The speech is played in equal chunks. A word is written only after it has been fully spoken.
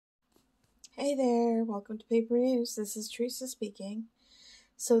Hey there, welcome to Paper News. This is Teresa speaking.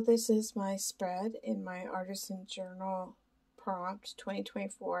 So this is my spread in my Artisan Journal Prompt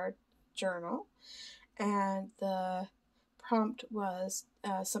 2024 journal. And the prompt was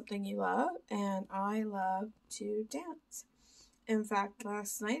something you love, and I love to dance. In fact,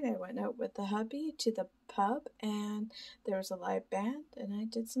 last night I went out with the hubby to the pub and there was a live band and I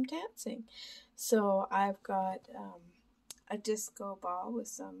did some dancing. So I've got a disco ball with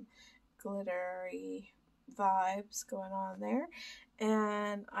some glittery vibes going on there,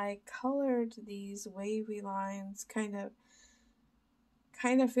 and I colored these wavy lines kind of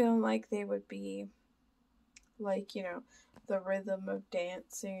feeling like they would be like, the rhythm of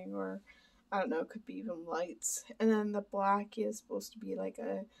dancing, or I don't know, it could be even lights. And then the black is supposed to be like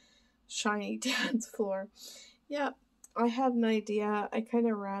a shiny dance floor. Yeah, I had an idea. I kind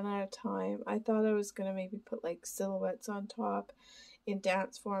of ran out of time. I thought I was going to maybe put like silhouettes on top in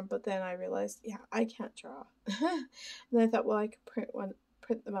dance form, but then I realized, yeah, I can't draw. And I thought, well, I could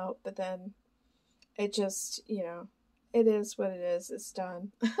print them out, but then it just, it is what it is. It's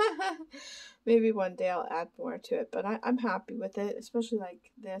done. Maybe one day I'll add more to it, but I'm happy with it, especially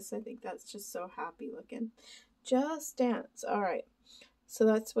like this. I think that's just so happy looking. Just dance. All right. So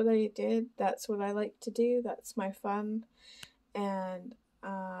that's what I did. That's what I like to do. That's my fun. And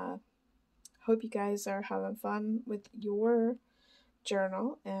hope you guys are having fun with your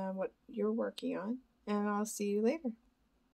journal and what you're working on. And I'll see you later.